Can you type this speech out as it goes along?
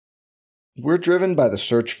We're driven by the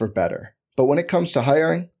search for better. But when it comes to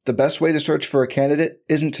hiring, the best way to search for a candidate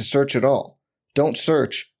isn't to search at all. Don't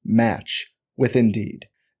search, match with Indeed.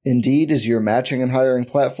 Indeed is your matching and hiring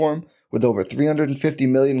platform with over 350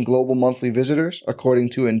 million global monthly visitors,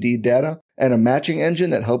 according to Indeed data, and a matching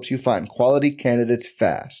engine that helps you find quality candidates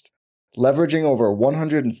fast. Leveraging over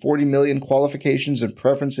 140 million qualifications and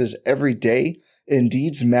preferences every day,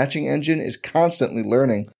 Indeed's matching engine is constantly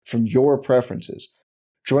learning from your preferences.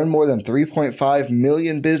 Join more than 3.5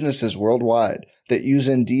 million businesses worldwide that use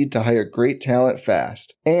Indeed to hire great talent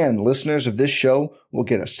fast. And listeners of this show will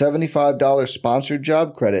get a $75 sponsored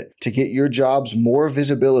job credit to get your jobs more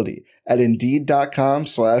visibility at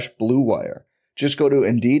Indeed.com/Blue Wire. Just go to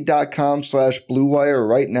Indeed.com/Blue Wire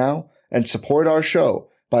right now and support our show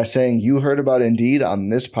by saying you heard about Indeed on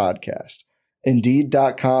this podcast.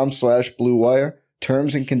 Indeed.com/Blue Wire.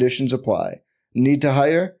 Terms and conditions apply. Need to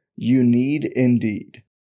hire? You need Indeed.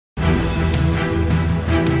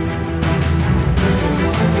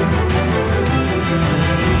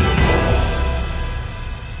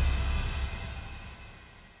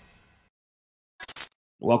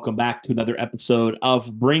 Welcome back to another episode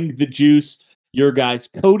of Bring the Juice. Your guys,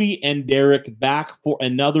 Cody and Derek, back for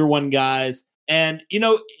another one, guys. And,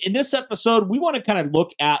 in this episode, we want to kind of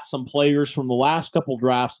look at some players from the last couple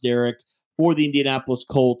drafts, Derek, for the Indianapolis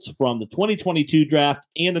Colts from the 2022 draft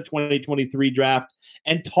and the 2023 draft,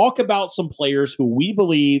 and talk about some players who we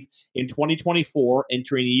believe in 2024,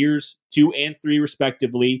 entering years 2 and 3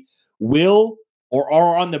 respectively, will or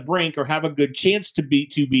are on the brink or have a good chance to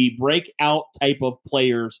be breakout type of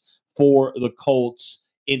players for the Colts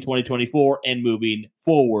in 2024 and moving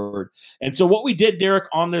forward. And so what we did, Derek,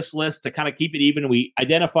 on this list to kind of keep it even, we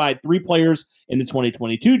identified 3 players in the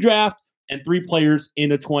 2022 draft and 3 players in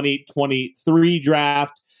the 2023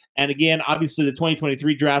 draft. And again, obviously the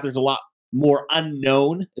 2023 draft, there's a lot more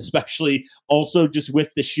unknown, especially also just with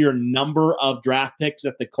the sheer number of draft picks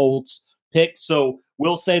that the Colts picked. So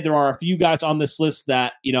we'll say there are a few guys on this list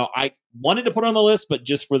that, I wanted to put on the list, but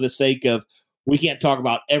just for the sake of, we can't talk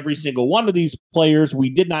about every single one of these players, we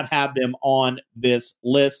did not have them on this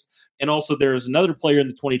list. And also there's another player in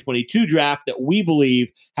the 2022 draft that we believe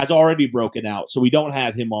has already broken out. So we don't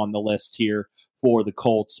have him on the list here for the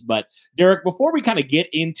Colts. But Derek, before we kind of get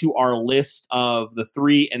into our list of the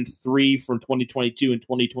 3 and 3 from 2022 and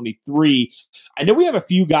 2023, I know we have a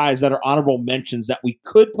few guys that are honorable mentions that we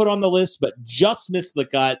could put on the list, but just missed the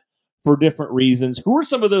cut for different reasons. Who are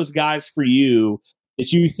some of those guys for you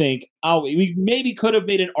that you think, we maybe could have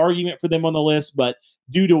made an argument for them on the list, but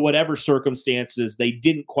due to whatever circumstances, they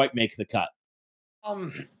didn't quite make the cut?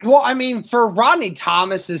 For Rodney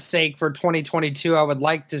Thomas's sake for 2022, I would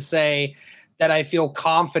like to say that I feel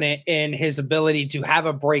confident in his ability to have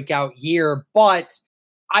a breakout year, but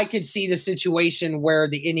I could see the situation where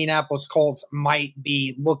the Indianapolis Colts might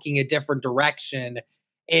be looking a different direction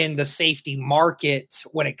in the safety market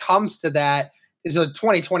when it comes to that. Is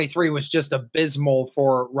 2023 was just abysmal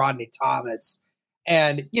for Rodney Thomas.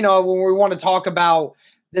 And, when we want to talk about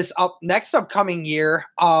this next upcoming year,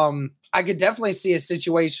 I could definitely see a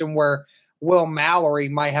situation where Will Mallory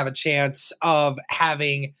might have a chance of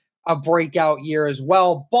having a breakout year as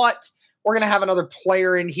well. But we're going to have another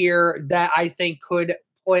player in here that I think could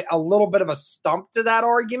put a little bit of a stump to that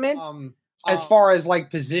argument. As far as like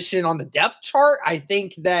position on the depth chart, I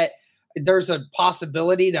think that there's a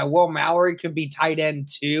possibility that Will Mallory could be tight end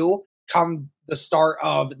 2 come the start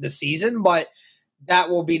of the season, but that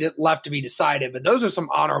will be left to be decided. But those are some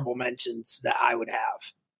honorable mentions that I would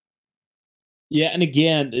have. Yeah, and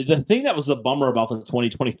again, the thing that was a bummer about the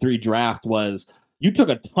 2023 draft was you took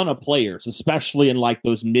a ton of players, especially in like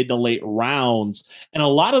those mid to late rounds. And a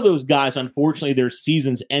lot of those guys, unfortunately, their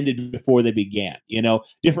seasons ended before they began.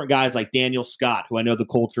 Different guys like Daniel Scott, who I know the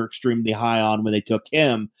Colts are extremely high on when they took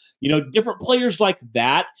him. Different players like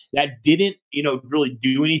that didn't, really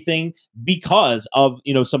do anything because of,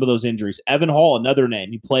 some of those injuries. Evan Hall, another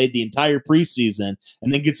name. He played the entire preseason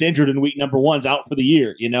and then gets injured in week number 1's out for the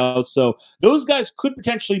year, So those guys could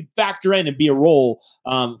potentially factor in and be a role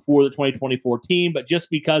for the 2024 team. But just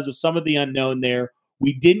because of some of the unknown there,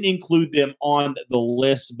 we didn't include them on the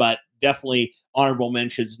list, but definitely honorable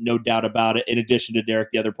mentions, no doubt about it, in addition to Derek,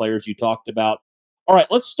 the other players you talked about. All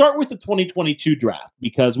right, let's start with the 2022 draft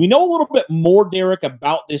because we know a little bit more, Derek,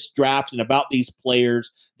 about this draft and about these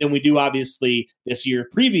players than we do, obviously, this year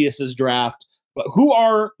previous's draft. But who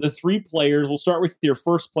are the 3 players? We'll start with your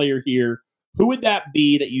first player here. Who would that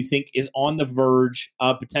be that you think is on the verge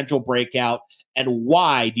of potential breakout, and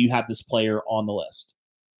why do you have this player on the list?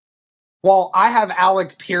 Well, I have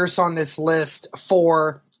Alec Pierce on this list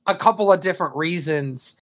for a couple of different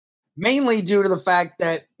reasons. mainly due to the fact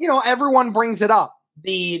that, everyone brings it up.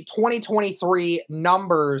 The 2023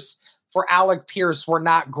 numbers for Alec Pierce were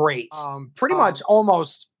not great. Pretty much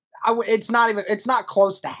almost, it's not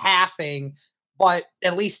close to halving, but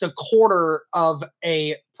at least a quarter of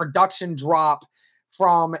a production drop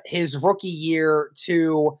from his rookie year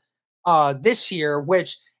to this year,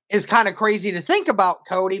 which is kind of crazy to think about,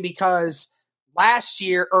 Cody, because last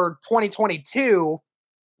year, or 2022,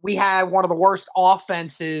 we had one of the worst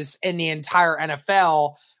offenses in the entire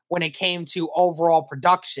NFL when it came to overall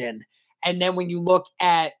production. And then when you look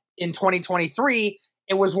at in 2023,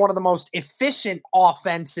 it was one of the most efficient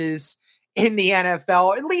offenses in the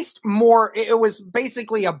NFL, at least more. It was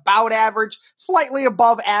basically about average, slightly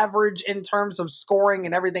above average in terms of scoring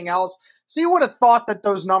and everything else. So you would have thought that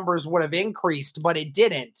those numbers would have increased, but it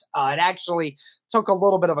didn't. It actually took a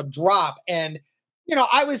little bit of a drop. And,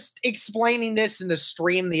 I was explaining this in the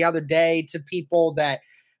stream the other day to people that,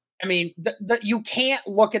 you can't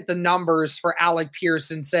look at the numbers for Alec Pierce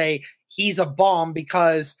and say he's a bum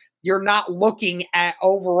because you're not looking at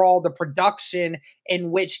overall the production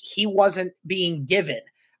in which he wasn't being given.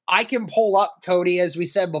 I can pull up, Cody, as we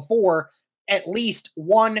said before, at least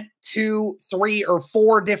 1, 2, 3, or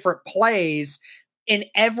 4 different plays in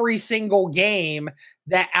every single game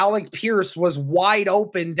that Alec Pierce was wide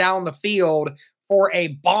open down the field for a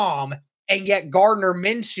bomb, and yet Gardner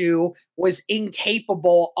Minshew was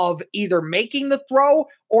incapable of either making the throw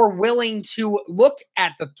or willing to look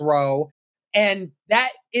at the throw. And that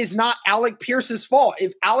is not Alec Pierce's fault.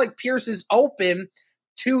 If Alec Pierce is open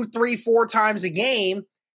 2, 3, 4 times a game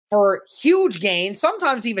for huge gains,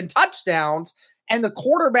 sometimes even touchdowns, and the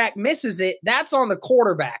quarterback misses it, that's on the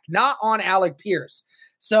quarterback, not on Alec Pierce.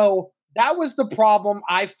 So that was the problem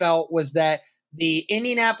I felt, was that the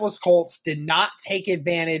Indianapolis Colts did not take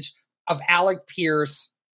advantage of Alec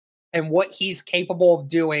Pierce and what he's capable of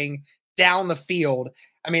doing down the field.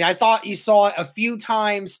 I thought you saw it a few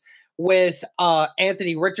times with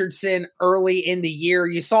Anthony Richardson early in the year.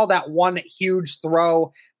 You saw that one huge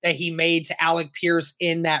throw that he made to Alec Pierce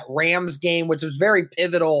in that Rams game, which was very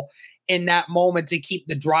pivotal in that moment to keep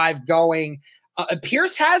the drive going.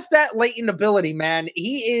 Pierce has that latent ability, man.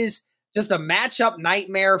 He is just a matchup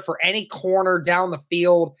nightmare for any corner down the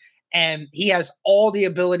field, and he has all the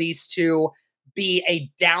abilities to be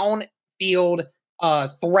a downfield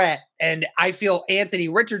threat. And I feel Anthony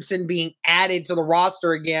Richardson being added to the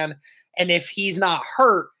roster again, and if he's not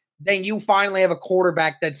hurt, then you finally have a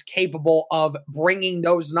quarterback that's capable of bringing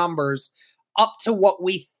those numbers up to what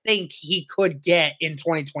we think he could get in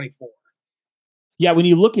 2024. Yeah, when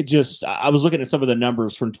you look at I was looking at some of the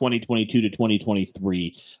numbers from 2022 to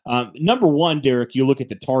 2023. Number one, Derek, you look at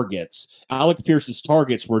the targets. Alec Pierce's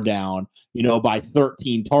targets were down, by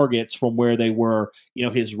 13 targets from where they were,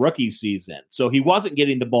 his rookie season. So he wasn't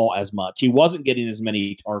getting the ball as much. He wasn't getting as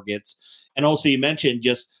many targets. And also you mentioned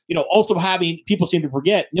also having, people seem to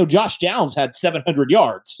forget, Josh Downs had 700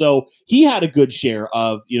 yards. So he had a good share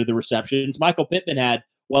of, the receptions. Michael Pittman had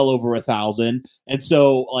well over 1,000. And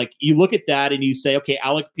so you look at that and you say, okay,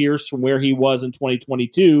 Alec Pierce from where he was in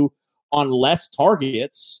 2022 on less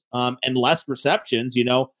targets and less receptions,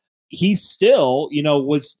 he still,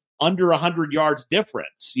 was under 100 yards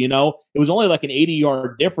difference. It was only like an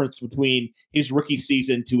 80-yard difference between his rookie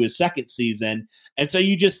season to his second season. And so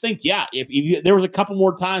you just think, yeah, if there was a couple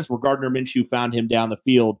more times where Gardner Minshew found him down the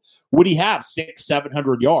field, would he have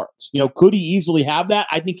 600-700 yards? Could he easily have that?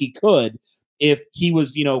 I think he could, if he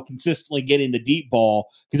was, consistently getting the deep ball,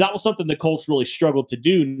 because that was something the Colts really struggled to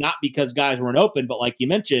do, not because guys weren't open, but like you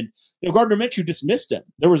mentioned, Gardner Minshew just missed him.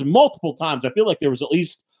 There was multiple times. I feel like there was at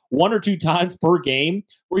least 1 or 2 times per game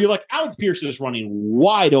where you're like, Alec Pierce is running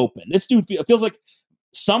wide open. This dude feels like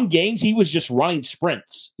some games he was just running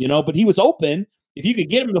sprints, but he was open. If you could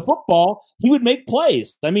get him the football, he would make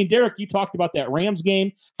plays. Derek, you talked about that Rams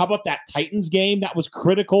game. How about that Titans game? That was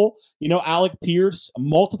critical. Alec Pierce,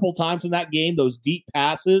 multiple times in that game, those deep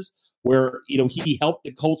passes where, he helped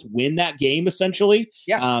the Colts win that game, essentially.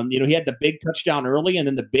 Yeah. He had the big touchdown early and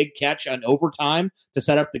then the big catch on overtime to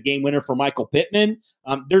set up the game winner for Michael Pittman.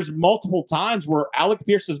 There's multiple times where Alec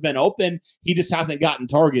Pierce has been open. He just hasn't gotten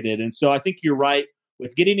targeted. And so I think you're right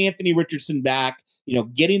with getting Anthony Richardson back,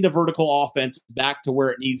 getting the vertical offense back to where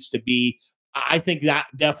it needs to be. I think that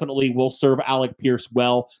definitely will serve Alec Pierce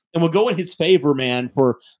well and will go in his favor, man,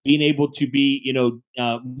 for being able to be,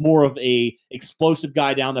 more of a explosive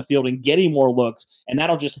guy down the field and getting more looks. And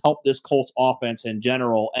that'll just help this Colts offense in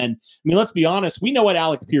general. And let's be honest, we know what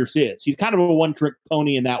Alec Pierce is. He's kind of a one-trick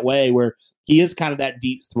pony in that way where he is kind of that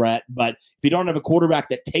deep threat. But if you don't have a quarterback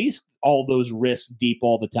that takes all those risks deep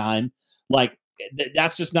all the time,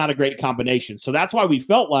 that's just not a great combination. So that's why we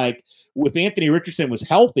felt like if Anthony Richardson was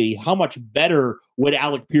healthy, how much better would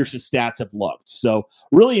Alec Pierce's stats have looked? So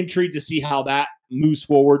really intrigued to see how that moves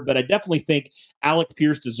forward. But I definitely think Alec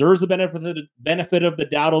Pierce deserves the benefit of the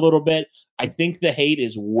doubt a little bit. I think the hate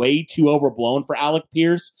is way too overblown for Alec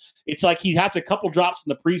Pierce. It's like he has a couple drops in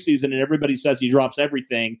the preseason and everybody says he drops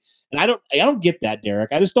everything. And I don't get that,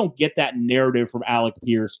 Derek. I just don't get that narrative from Alec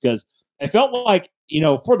Pierce, because I felt like,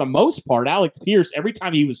 for the most part, Alec Pierce, every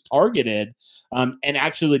time he was targeted and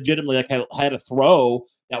actually legitimately had a throw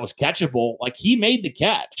that was catchable, like he made the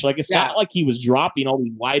catch. Like it's not like he was dropping all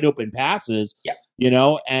these wide open passes,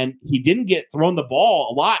 and he didn't get thrown the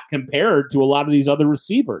ball a lot compared to a lot of these other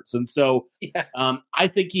receivers. And so I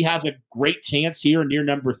think he has a great chance here near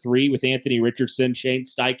number 3 with Anthony Richardson, Shane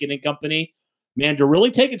Steichen and company, man, to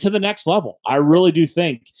really take it to the next level. I really do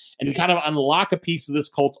think, and to kind of unlock a piece of this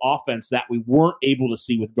Colts offense that we weren't able to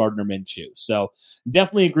see with Gardner Minshew. So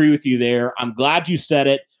definitely agree with you there. I'm glad you said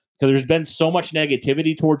it, because there's been so much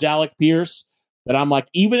negativity towards Alec Pierce that I'm like,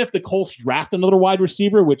 even if the Colts draft another wide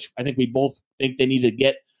receiver, which I think we both think they need to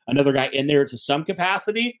get another guy in there to some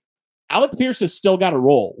capacity, Alec Pierce has still got a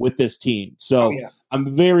role with this team. So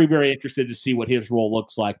I'm very, very interested to see what his role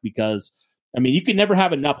looks like, because you can never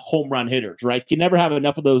have enough home run hitters, right? You can never have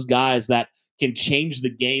enough of those guys that can change the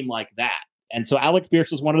game like that. And so Alec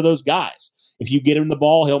Pierce is one of those guys. If you get him the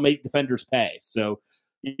ball, he'll make defenders pay. So,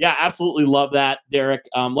 yeah, absolutely love that, Derek.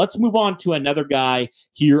 Let's move on to another guy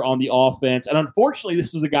here on the offense. And unfortunately,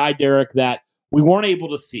 this is a guy, Derek, that we weren't able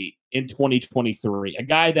to see in 2023. A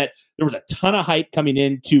guy that there was a ton of hype coming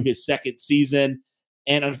into his second season.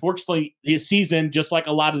 And unfortunately, his season, just like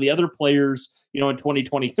a lot of the other players, in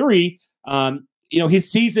 2023,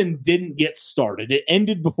 his season didn't get started. It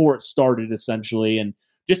ended before it started, essentially, and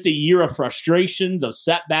just a year of frustrations, of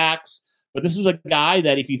setbacks. But this is a guy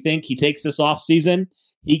that if you think he takes this off season,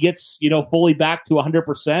 he gets, fully back to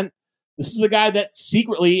 100%. This is a guy that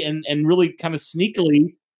secretly and really kind of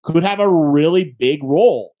sneakily could have a really big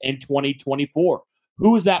role in 2024.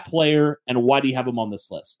 Who is that player, and why do you have him on this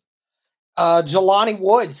list? Jelani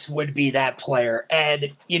Woods would be that player.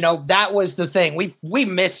 And, that was the thing. We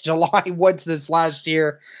missed Jelani Woods this last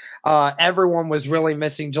year. Everyone was really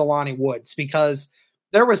missing Jelani Woods because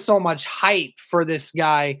there was so much hype for this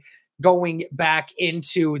guy going back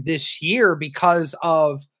into this year because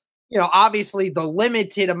of, obviously the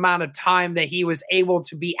limited amount of time that he was able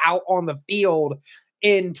to be out on the field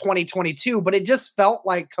in 2022. But it just felt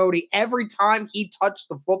like, Cody, every time he touched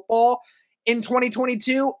the football in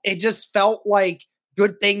 2022, it just felt like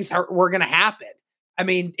good things were going to happen.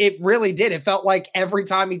 It really did. It felt like every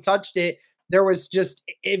time he touched it,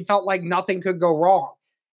 it felt like nothing could go wrong.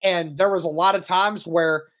 And there was a lot of times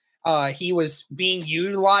where he was being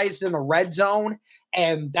utilized in the red zone,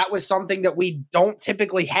 and that was something that we don't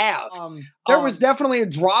typically have. There was definitely a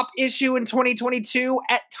drop issue in 2022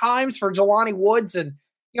 at times for Jelani Woods, and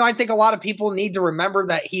I think a lot of people need to remember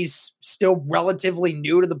that he's still relatively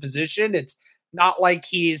new to the position. It's not like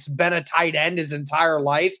he's been a tight end his entire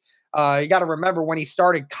life. You got to remember, when he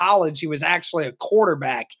started college, he was actually a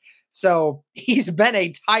quarterback. So he's been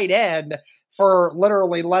a tight end for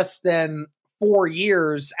literally less than 4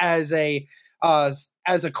 years as a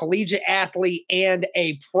collegiate athlete and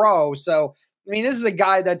a pro. So, this is a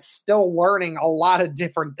guy that's still learning a lot of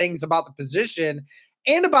different things about the position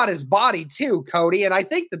and about his body too, Cody. And I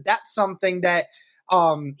think that that's something that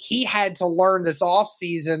he had to learn this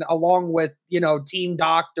offseason, along with, team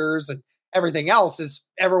doctors and everything else. Is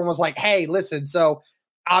everyone was like, hey, listen, so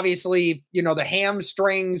obviously, the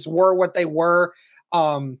hamstrings were what they were.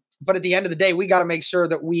 But at the end of the day, we got to make sure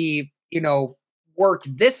that we, work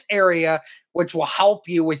this area, which will help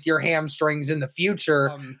you with your hamstrings in the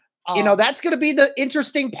future. That's going to be the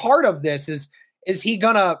interesting part of this is he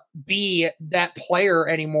going to be that player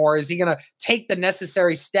anymore? Is he going to take the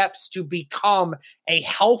necessary steps to become a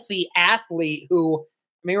healthy athlete who,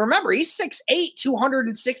 remember, he's 6'8",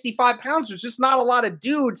 265 pounds. There's just not a lot of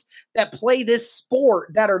dudes that play this sport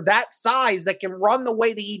that are that size that can run the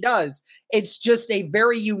way that he does. It's just a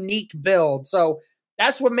very unique build. So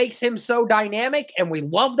that's what makes him so dynamic, and we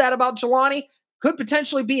love that about Jelani. Could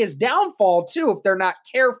potentially be his downfall, too, if they're not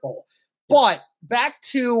careful. But back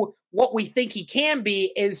to what we think he can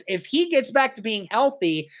be is if he gets back to being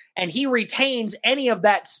healthy and he retains any of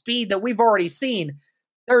that speed that we've already seen,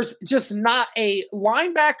 there's just not a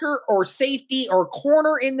linebacker or safety or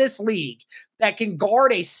corner in this league that can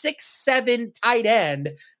guard a 6'7" tight end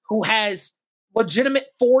who has legitimate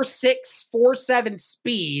 4'6", 4'7"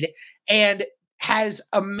 speed and has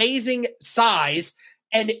amazing size.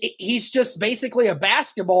 And he's just basically a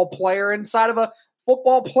basketball player inside of a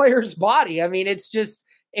football player's body. I mean, it's just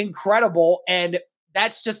incredible. And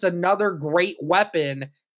that's just another great weapon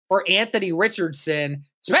for Anthony Richardson,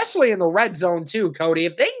 especially in the red zone too, Cody.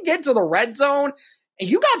 If they can get to the red zone and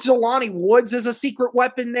you got Jelani Woods as a secret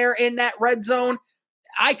weapon there in that red zone,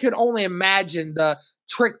 I could only imagine the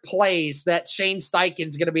trick plays that Shane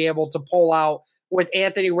Steichen's going to be able to pull out with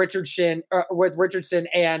Anthony Richardson,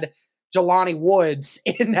 and Jelani Woods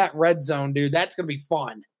in that red zone, dude. That's going to be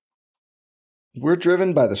fun. We're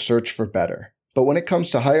driven by the search for better. But when it comes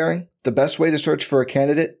to hiring, the best way to search for a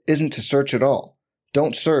candidate isn't to search at all.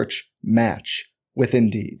 Don't search, match with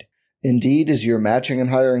Indeed. Indeed is your matching and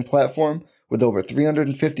hiring platform with over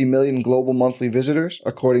 350 million global monthly visitors,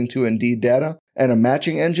 according to Indeed data, and a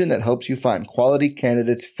matching engine that helps you find quality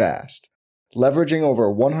candidates fast. Leveraging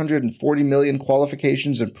over 140 million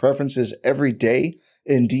qualifications and preferences every day,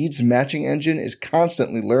 Indeed's matching engine is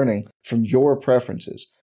constantly learning from your preferences.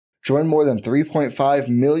 Join more than 3.5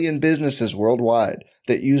 million businesses worldwide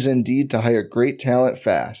that use Indeed to hire great talent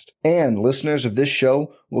fast. And listeners of this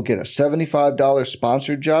show will get a $75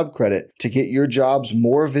 sponsored job credit to get your jobs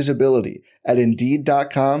more visibility at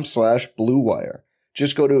Indeed.com/Blue Wire.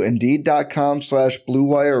 Just go to Indeed.com/Blue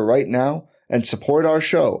Wire right now and support our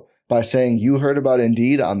show by saying you heard about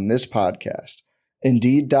Indeed on this podcast.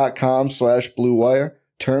 Indeed.com/Blue Wire.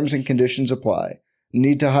 Terms and conditions apply.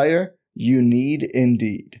 Need to hire? You need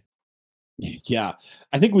Indeed. Yeah,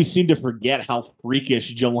 I think we seem to forget how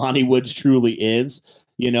freakish Jelani Woods truly is.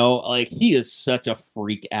 You know, like he is such a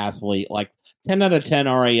freak athlete, like 10 out of 10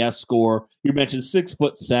 RAS score. You mentioned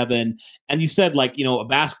 6'7", and you said like, you know, a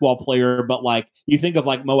basketball player, but like you think of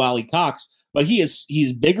like Mo Alley Cox, but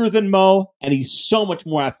he's bigger than Mo, and he's so much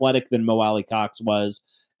more athletic than Mo Alley Cox was.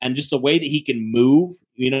 And just the way that he can move,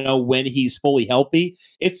 you know, when he's fully healthy,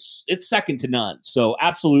 it's second to none. So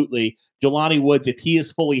absolutely, Jelani Woods, if he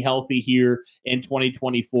is fully healthy here in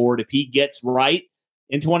 2024, if he gets right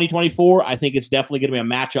in 2024, I think it's definitely going to be a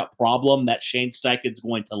matchup problem that Shane Steichen's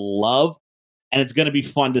going to love, and it's going to be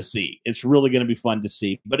fun to see. It's really going to be fun to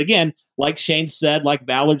see. But again, like Shane said, like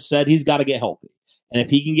Ballard said, he's got to get healthy. And if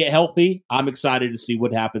he can get healthy, I'm excited to see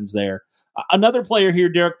what happens there. Another player here,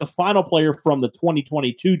 Derek, the final player from the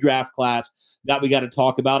 2022 draft class that we got to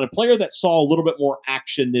talk about, a player that saw a little bit more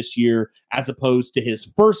action this year as opposed to his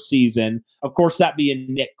first season. Of course, that being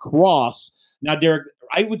Nick Cross. Now, Derek,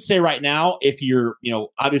 I would say right now, if you're, you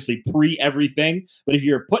know, obviously pre everything, but if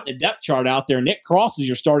you're putting a depth chart out there, Nick Cross is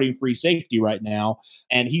your starting free safety right now.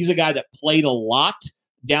 And he's a guy that played a lot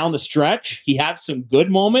down the stretch. He had some good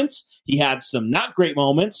moments. He had some not great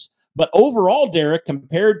moments. But overall, Derek,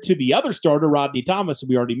 compared to the other starter, Rodney Thomas,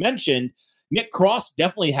 we already mentioned, Nick Cross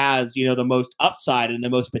definitely has, you know, the most upside and the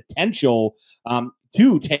most potential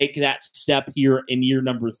to take that step here in year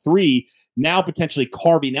number 3, now potentially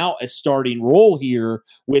carving out a starting role here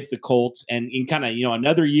with the Colts and in kind of, you know,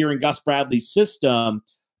 another year in Gus Bradley's system.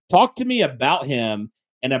 Talk to me about him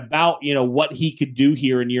and about, you know, what he could do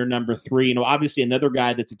here in year number 3. You know, obviously another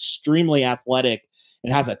guy that's extremely athletic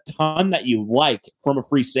and has a ton that you like from a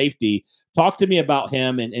free safety. Talk to me about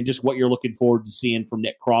him and just what you're looking forward to seeing from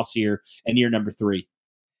Nick Cross here in year number 3.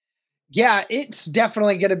 Yeah, it's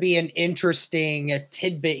definitely going to be an interesting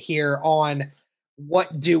tidbit here on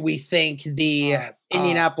what do we think the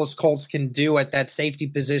Indianapolis Colts can do at that safety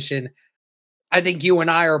position. I think you and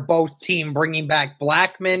I are both team bringing back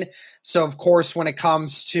Blackman. So, of course, when it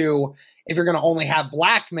comes to if you're going to only have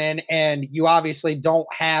Blackman and you obviously don't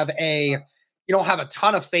have a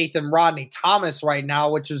ton of faith in Rodney Thomas right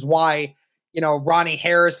now, which is why, you know, Ronnie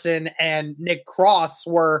Harrison and Nick Cross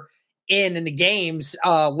were in the games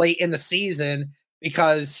late in the season,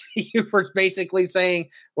 because you were basically saying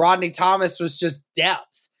Rodney Thomas was just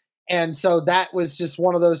depth. And so that was just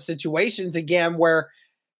one of those situations again where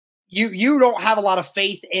you don't have a lot of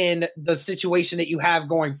faith in the situation that you have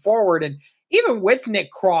going forward. And even with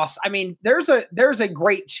Nick Cross, I mean, there's a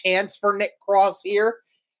great chance for Nick Cross here.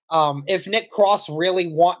 If Nick Cross really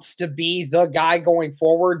wants to be the guy going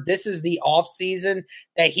forward, this is the offseason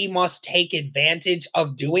that he must take advantage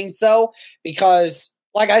of doing so, because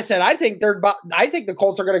like I said, I think the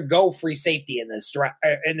Colts are going to go free safety in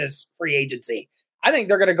this free agency. I think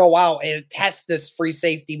they're going to go out and test this free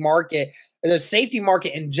safety market, the safety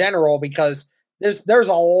market in general, because there's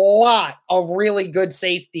a lot of really good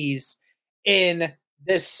safeties in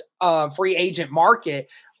this free agent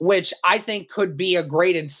market, which I think could be a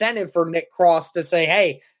great incentive for Nick Cross to say,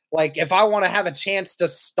 hey, like if I want to have a chance to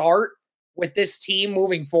start with this team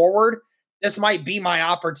moving forward, this might be my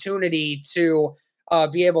opportunity to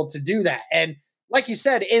be able to do that. And like you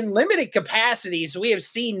said, in limited capacities, we have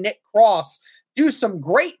seen Nick Cross do some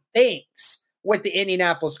great things with the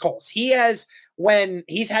Indianapolis Colts. He has when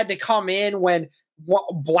he's had to come in when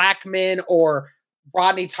Blackman or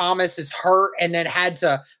Rodney Thomas is hurt and then had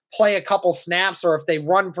to play a couple snaps, or if they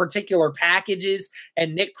run particular packages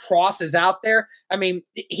and Nick Cross is out there. I mean,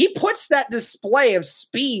 he puts that display of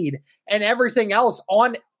speed and everything else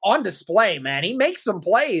on display, man. He makes some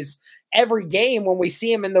plays every game when we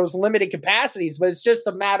see him in those limited capacities, but it's just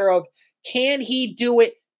a matter of, can he do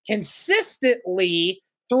it consistently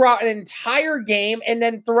throughout an entire game and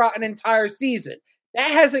then throughout an entire season? That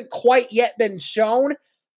hasn't quite yet been shown,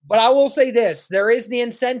 but I will say this. There is the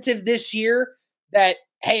incentive this year that,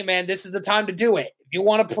 hey, man, this is the time to do it. If you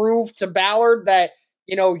want to prove to Ballard that,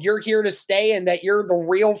 you're here to stay and that you're the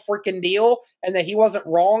real freaking deal and that he wasn't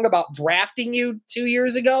wrong about drafting you 2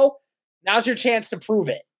 years ago, now's your chance to prove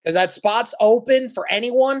it, because that spot's open for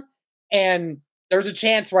anyone, and there's a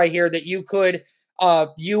chance right here that you could,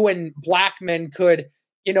 you and Blackman could,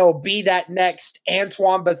 be that next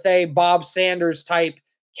Antoine Bethea, Bob Sanders type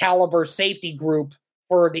caliber safety group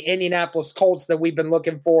for the Indianapolis Colts that we've been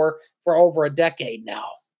looking for over a decade now.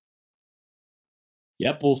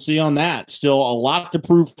 Yep, we'll see on that. Still a lot to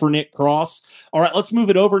prove for Nick Cross. All right, let's move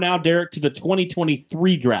it over now, Derek, to the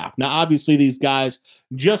 2023 draft. Now, obviously, these guys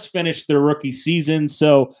just finished their rookie season,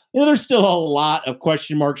 so there's still a lot of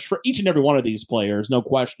question marks for each and every one of these players, no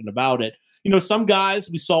question about it. Some guys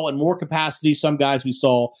we saw in more capacity, some guys we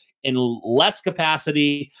saw in less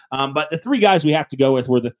capacity, but the three guys we have to go with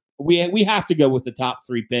were we have to go with the top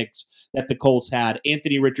three picks that the Colts had: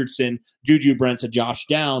 Anthony Richardson, Juju Brents, and Josh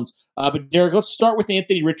Downs. But Derek, let's start with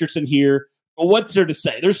Anthony Richardson here. What's there to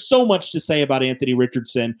say? There's so much to say about Anthony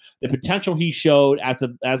Richardson, the potential he showed as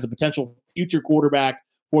a potential future quarterback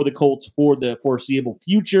for the Colts for the foreseeable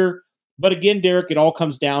future. But again, Derek, it all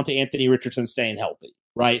comes down to Anthony Richardson staying healthy,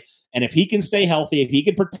 right? And if he can stay healthy, if he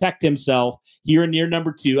can protect himself here in year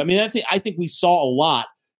number 2, I mean, I think we saw a lot,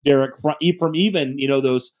 Derek, from even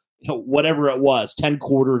those whatever it was, 10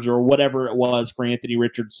 quarters or whatever it was for Anthony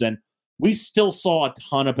Richardson. We still saw a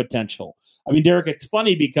ton of potential. I mean, Derek, it's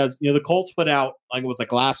funny because, the Colts put out, like it was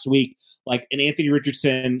like last week, like an Anthony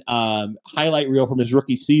Richardson highlight reel from his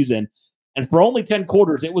rookie season. And for only 10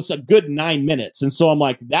 quarters, it was a good 9 minutes. And so I'm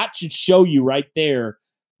like, that should show you right there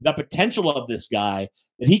the potential of this guy,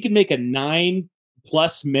 that he can make a 9+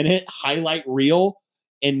 minute highlight reel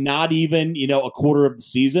in not even, a quarter of the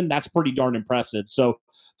season. That's pretty darn impressive. So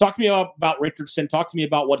talk to me about Richardson. Talk to me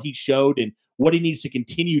about what he showed and what he needs to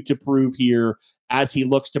continue to prove here as he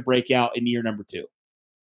looks to break out in year number 2.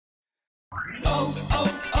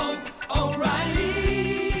 O'Reilly.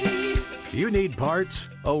 You need parts?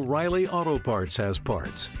 O'Reilly Auto Parts has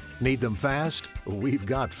parts. Need them fast? We've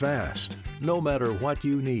got fast. No matter what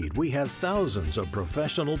you need, we have thousands of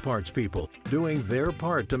professional parts people doing their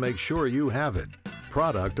part to make sure you have it.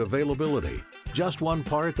 Product availability. Just one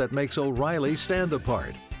part that makes O'Reilly stand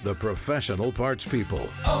apart. The professional parts people.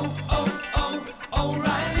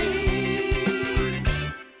 O'Reilly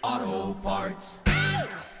Auto Parts.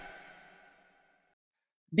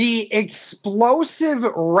 The explosive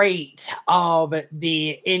rate of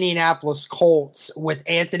the Indianapolis Colts with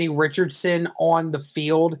Anthony Richardson on the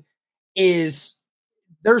field is,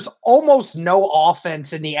 there's almost no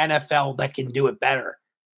offense in the NFL that can do it better.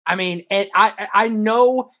 I mean, and I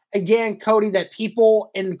know, again, Cody, that people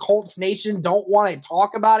in Colts Nation don't want to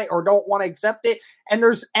talk about it or don't want to accept it. And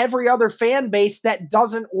there's every other fan base that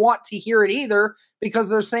doesn't want to hear it either, because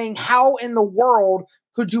they're saying, how in the world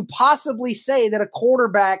could you possibly say that a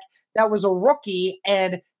quarterback that was a rookie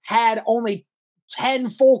and had only 10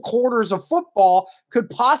 full quarters of football could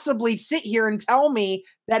possibly sit here and tell me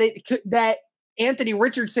that that Anthony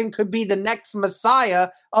Richardson could be the next Messiah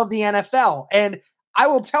of the NFL? And I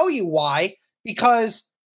will tell you why, because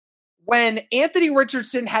when Anthony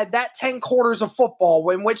Richardson had that 10 quarters of football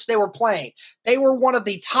in which they were playing, they were one of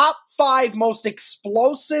the top 5 most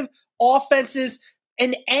explosive offenses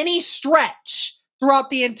in any stretch throughout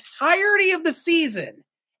the entirety of the season.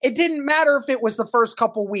 It didn't matter if it was the first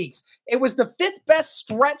couple weeks. It was the 5th best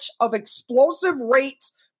stretch of explosive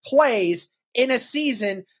rates plays in a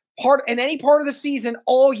season, in any part of the season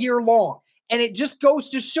all year long. And it just goes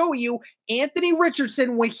to show you, Anthony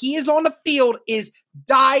Richardson, when he is on the field, is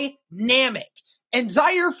dynamic. And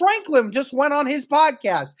Zaire Franklin just went on his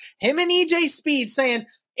podcast, him and EJ Speed, saying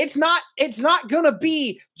it's not going to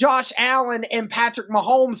be Josh Allen and Patrick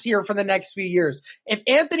Mahomes here for the next few years. If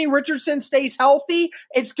Anthony Richardson stays healthy,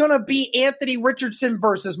 it's going to be Anthony Richardson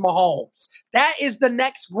versus Mahomes. That is the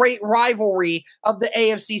next great rivalry of the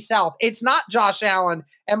AFC South. It's not Josh Allen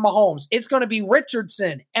and Mahomes. It's going to be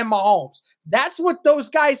Richardson and Mahomes. That's what those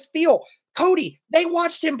guys feel. Cody, they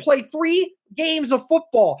watched him play 3 games of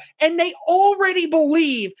football, and they already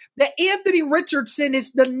believe that Anthony Richardson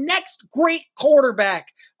is the next great quarterback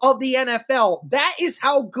of the NFL. That is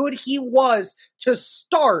how good he was to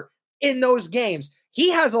start in those games.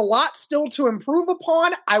 He has a lot still to improve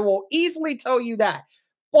upon. I will easily tell you that.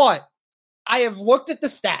 But I have looked at the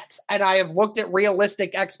stats and I have looked at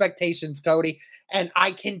realistic expectations, Cody, and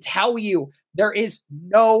I can tell you there is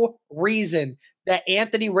no reason that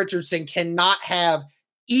Anthony Richardson cannot have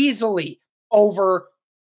easily over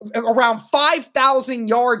around 5,000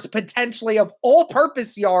 yards potentially of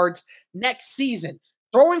all-purpose yards next season.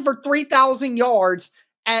 Throwing for 3,000 yards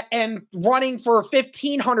and running for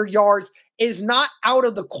 1,500 yards is not out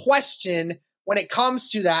of the question when it comes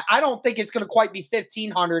to that. I don't think it's going to quite be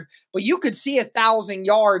 1,500, but you could see 1,000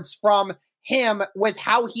 yards from him with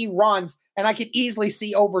how he runs, and I could easily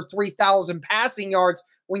see over 3,000 passing yards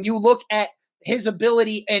when you look at his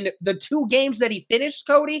ability. In the 2 games that he finished,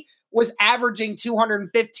 Cody, was averaging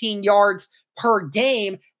 215 yards per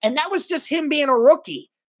game, and that was just him being a rookie.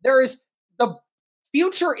 The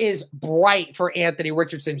future is bright for Anthony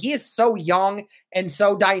Richardson. He is so young and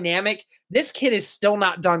so dynamic. This kid is still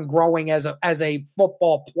not done growing as a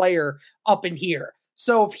football player up in here.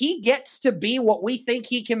 So if he gets to be what we think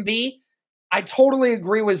he can be, I totally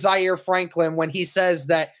agree with Zaire Franklin when he says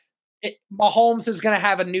that Mahomes is going to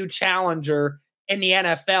have a new challenger in the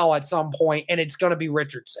NFL at some point, and it's going to be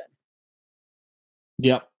Richardson.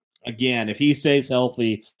 Yep. Again, if he stays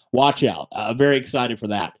healthy, watch out. Very excited for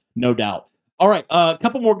that, no doubt. All right, a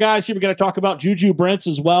couple more guys here. We're going to talk about Juju Brents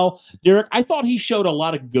as well. Derek, I thought he showed a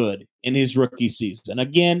lot of good in his rookie season.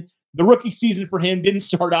 Again, the rookie season for him didn't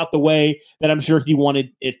start out the way that I'm sure he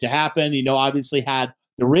wanted it to happen. Obviously had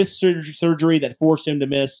the wrist surgery that forced him to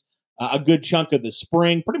miss a good chunk of the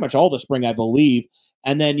spring, pretty much all the spring, I believe.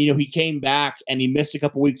 And then, he came back and he missed a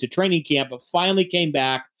couple weeks of training camp, but finally came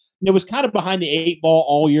back. It was kind of behind the 8 ball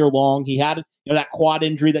all year long. He had that quad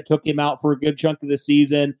injury that took him out for a good chunk of the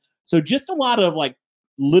season. So just a lot of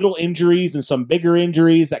little injuries and some bigger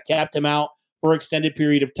injuries that kept him out for an extended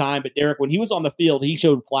period of time. But Derek, when he was on the field, he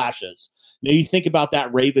showed flashes. You think about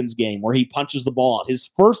that Ravens game where he punches the ball out. His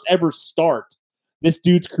first ever start, this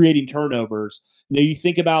dude's creating turnovers. You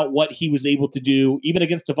think about what he was able to do even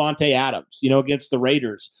against Davante Adams, against the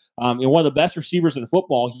Raiders. One of the best receivers in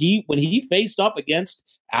football. When he faced up against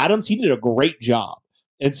Adams, he did a great job.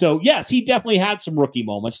 And so, yes, he definitely had some rookie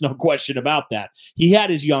moments, no question about that. He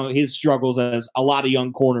had his struggles, as a lot of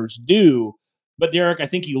young corners do. But Derek, I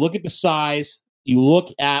think you look at the size, you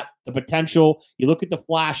look at the potential, you look at the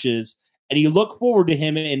flashes, and you look forward to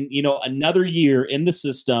him in another year in the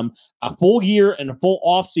system, a full year and a full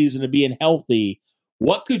offseason of being healthy.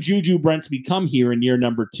 What could Juju Brents become here in year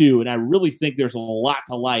number 2? And I really think there's a lot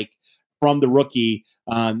to like from the rookie,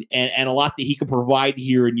 and a lot that he can provide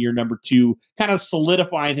here in year number 2, kind of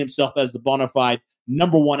solidifying himself as the bona fide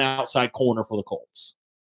number 1 outside corner for the Colts.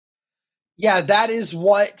 Yeah, that is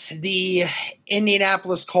what the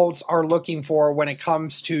Indianapolis Colts are looking for when it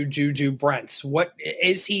comes to Juju Brents. What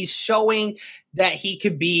is he showing that he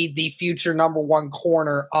could be the future number 1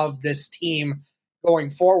 corner of this team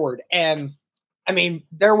going forward? And I mean,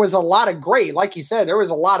 there was a lot of like you said, there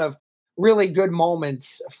was a lot of really good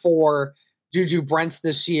moments for Juju Brents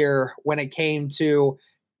this year when it came to,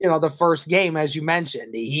 the first game, as you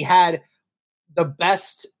mentioned. He had the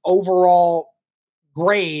best overall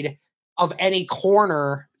grade of any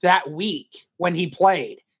corner that week when he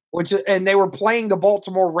played, and they were playing the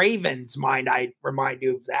Baltimore Ravens, I remind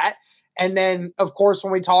you of that. And then, of course,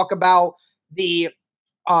 when we talk about the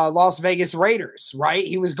Las Vegas Raiders, right?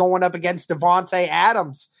 He was going up against Davante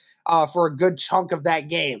Adams for a good chunk of that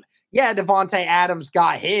game. Yeah, Davante Adams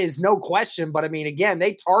got his, no question. But, I mean, again,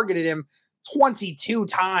 they targeted him 22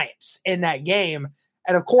 times in that game.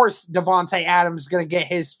 And, of course, Davante Adams is going to get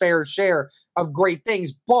his fair share of great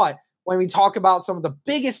things. But when we talk about some of the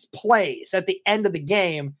biggest plays at the end of the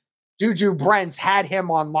game, Juju Brents had him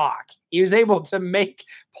on lock. He was able to make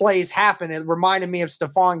plays happen. It reminded me of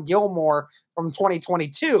Stephon Gilmore from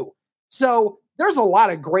 2022. So there's a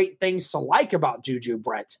lot of great things to like about Juju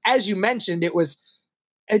Brents. As you mentioned, it was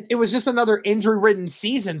just another injury-ridden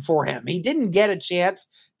season for him. He didn't get a chance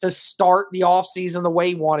to start the offseason the way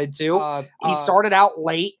he wanted to. He started out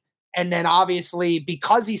late, and then obviously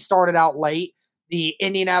because he started out late, the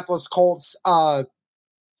Indianapolis Colts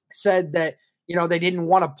said that they didn't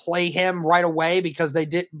want to play him right away because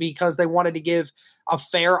they wanted to give a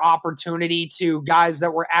fair opportunity to guys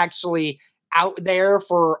that were actually out there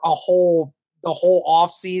for the whole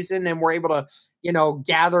offseason and were able to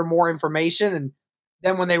gather more information. And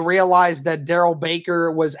then when they realized that Darrell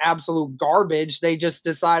Baker was absolute garbage, they just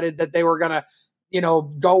decided that they were going to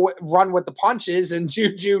go run with the punches, and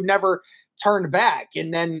Juju never turned back,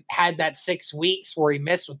 and then had that 6 weeks where he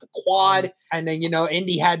missed with the quad. And then,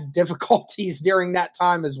 Indy had difficulties during that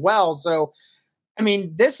time as well. So, I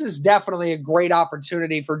mean, this is definitely a great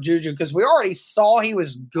opportunity for Juju because we already saw he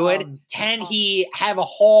was good. Can he have a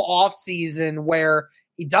whole off season where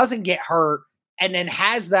he doesn't get hurt and then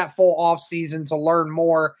has that full off season to learn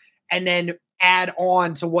more and then add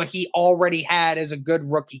on to what he already had as a good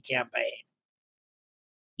rookie campaign?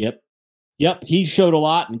 Yep. He showed a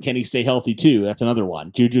lot, and can he stay healthy too? That's another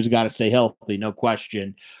one. Juju's got to stay healthy, no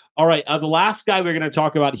question. All right, the last guy we're going to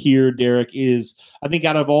talk about here, Derek, is, I think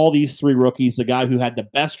out of all these three rookies, the guy who had the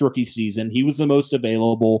best rookie season, he was the most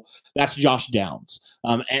available. That's Josh Downs.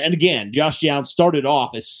 And again, Josh Downs started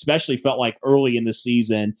off, especially felt like early in the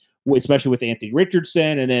season, especially with Anthony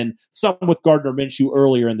Richardson and then some with Gardner Minshew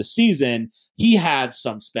earlier in the season. He had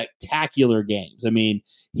some spectacular games. I mean,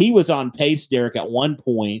 he was on pace, Derek, at one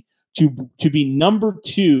point to be number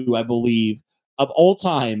 2, I believe, of all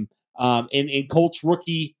time in Colts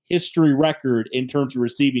rookie history record in terms of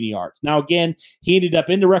receiving yards. Now, again, he ended up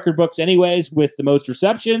in the record books anyways with the most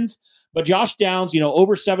receptions, but Josh Downs,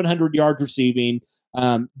 over 700 yards receiving,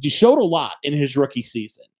 showed a lot in his rookie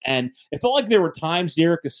season. And it felt like there were times,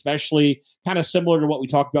 Derek, especially kind of similar to what we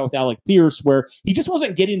talked about with Alec Pierce, where he just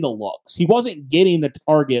wasn't getting the looks. He wasn't getting the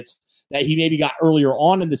targets that he maybe got earlier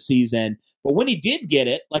on in the season. But when he did get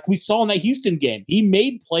it, like we saw in that Houston game, he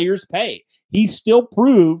made players pay. He still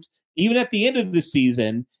proved, even at the end of the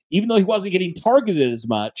season, even though he wasn't getting targeted as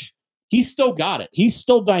much, he still got it. He's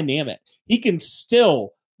still dynamic. He can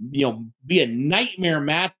still, be a nightmare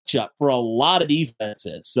matchup for a lot of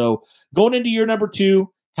defenses. So going into year number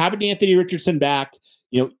 2, having Anthony Richardson back,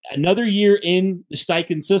 another year in the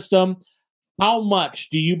Steichen system, how much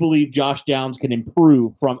do you believe Josh Downs can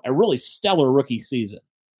improve from a really stellar rookie season?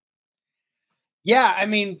 Yeah, I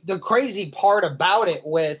mean, the crazy part about it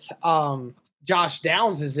with Josh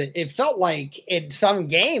Downs is it felt like in some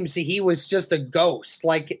games he was just a ghost.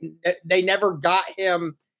 Like they never got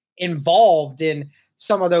him involved in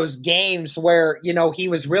some of those games where, he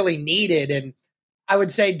was really needed. And I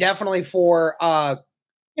would say definitely for,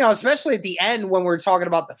 especially at the end when we're talking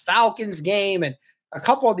about the Falcons game and a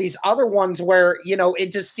couple of these other ones where,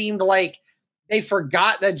 it just seemed like they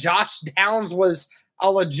forgot that Josh Downs was a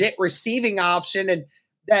legit receiving option, and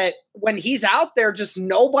that when he's out there, just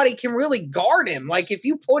nobody can really guard him. Like if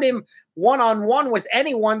you put him one-on-one with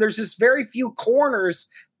anyone, there's just very few corners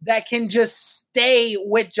that can just stay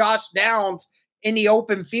with Josh Downs in the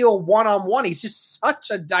open field one-on-one. He's just such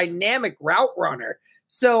a dynamic route runner.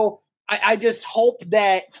 So I just hope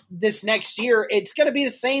that this next year, it's going to be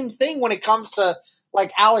the same thing when it comes to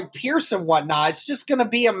like Alec Pierce and whatnot. It's just going to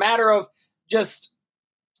be a matter of just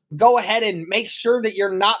go ahead and make sure that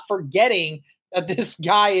you're not forgetting that this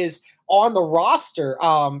guy is on the roster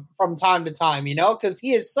from time to time, because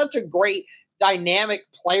he is such a great dynamic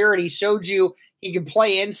player, and he showed you he can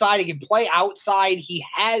play inside, he can play outside. He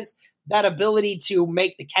has that ability to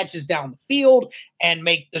make the catches down the field and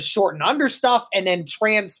make the short and under stuff and then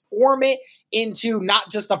transform it into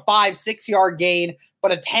not just a 5-6 yard gain,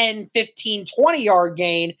 but a 10, 15, 20 yard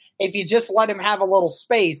gain if you just let him have a little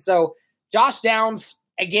space. So Josh Downs,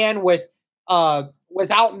 again,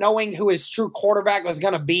 without knowing who his true quarterback was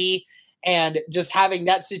going to be and just having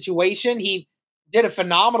that situation, he did a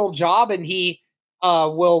phenomenal job, and he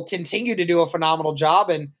will continue to do a phenomenal job.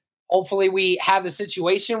 And hopefully we have the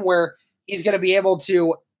situation where he's going to be able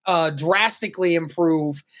to drastically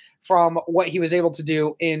improve from what he was able to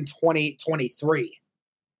do in 2023.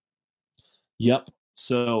 Yep.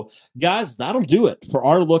 So, guys, that'll do it for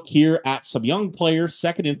our look here at some young players,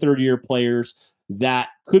 second and third year players that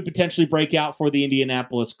could potentially break out for the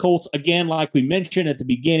Indianapolis Colts. Again, like we mentioned at the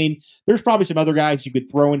beginning, there's probably some other guys you could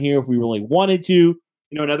throw in here if we really wanted to.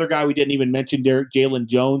 Another guy we didn't even mention, Derek, Jalen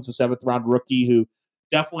Jones, the 7th round rookie, who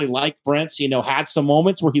definitely, like Brent, had some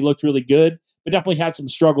moments where he looked really good, but definitely had some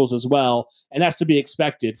struggles as well. And that's to be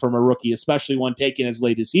expected from a rookie, especially one taken as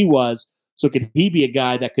late as he was. So could he be a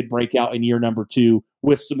guy that could break out in year number 2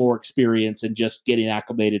 with some more experience and just getting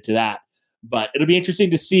acclimated to that? But it'll be interesting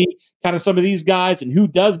to see kind of some of these guys and who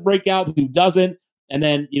does break out, who doesn't. And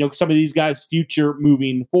then, some of these guys' future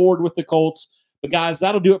moving forward with the Colts. But guys,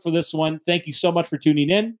 that'll do it for this one. Thank you so much for tuning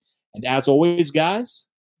in. And as always, guys,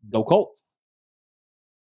 go Colts.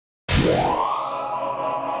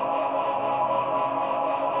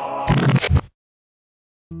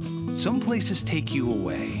 Some places take you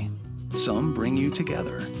away. Some bring you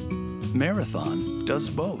together. Marathon does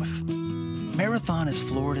both. Marathon is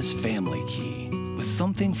Florida's family key, with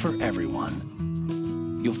something for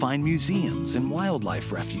everyone. You'll find museums and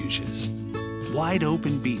wildlife refuges, wide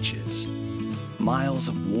open beaches, miles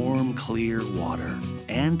of warm, clear water,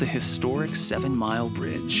 and the historic 7-mile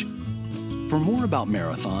bridge. For more about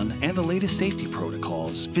Marathon and the latest safety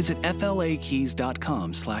protocols, visit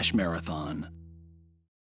flakeys.com/marathon.